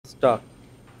Start.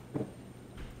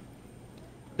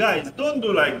 Guys, don't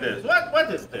do like this.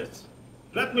 What is this?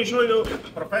 Let me show you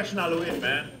professional way,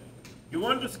 man. You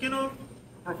want to skin off?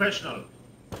 Professional.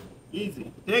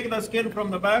 Easy. Take the skin from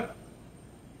the back.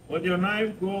 With your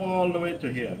knife, go all the way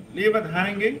to here. Leave it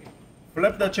hanging.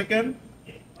 Flip the chicken.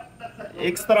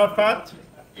 Extra fat.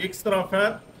 Extra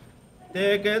fat.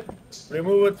 Take it.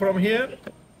 Remove it from here.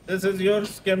 This is your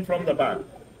skin from the back.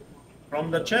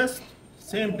 From the chest,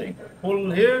 same thing.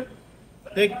 Pull here.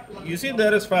 Take. You see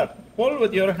there is fat. Pull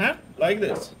with your hand like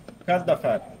this. Cut the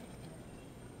fat.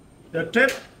 The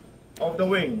tip of the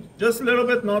wing, just a little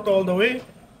bit, not all the way,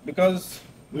 because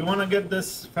we want to get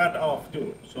this fat off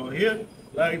too. So here,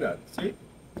 like that. See?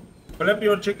 Flip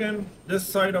your chicken this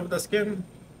side of the skin,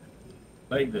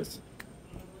 like this.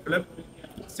 Flip.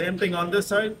 Same thing on this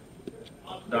side.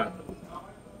 Done.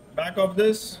 Back of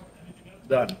this.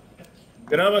 Done.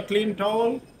 Grab a clean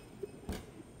towel.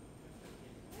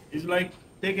 It's like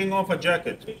taking off a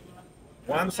jacket.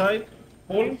 One side,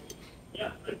 pull.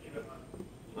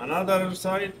 Another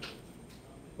side,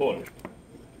 pull.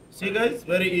 See guys,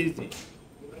 very easy.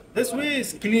 This way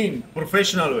is clean,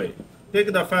 professional way.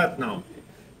 Take the fat now.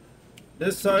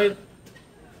 This side,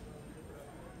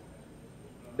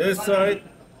 this side,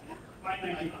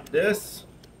 this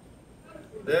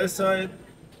side,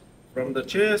 from the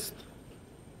chest,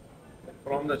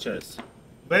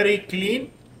 Very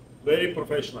clean, very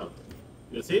professional.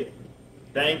 You see?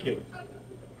 Thank you.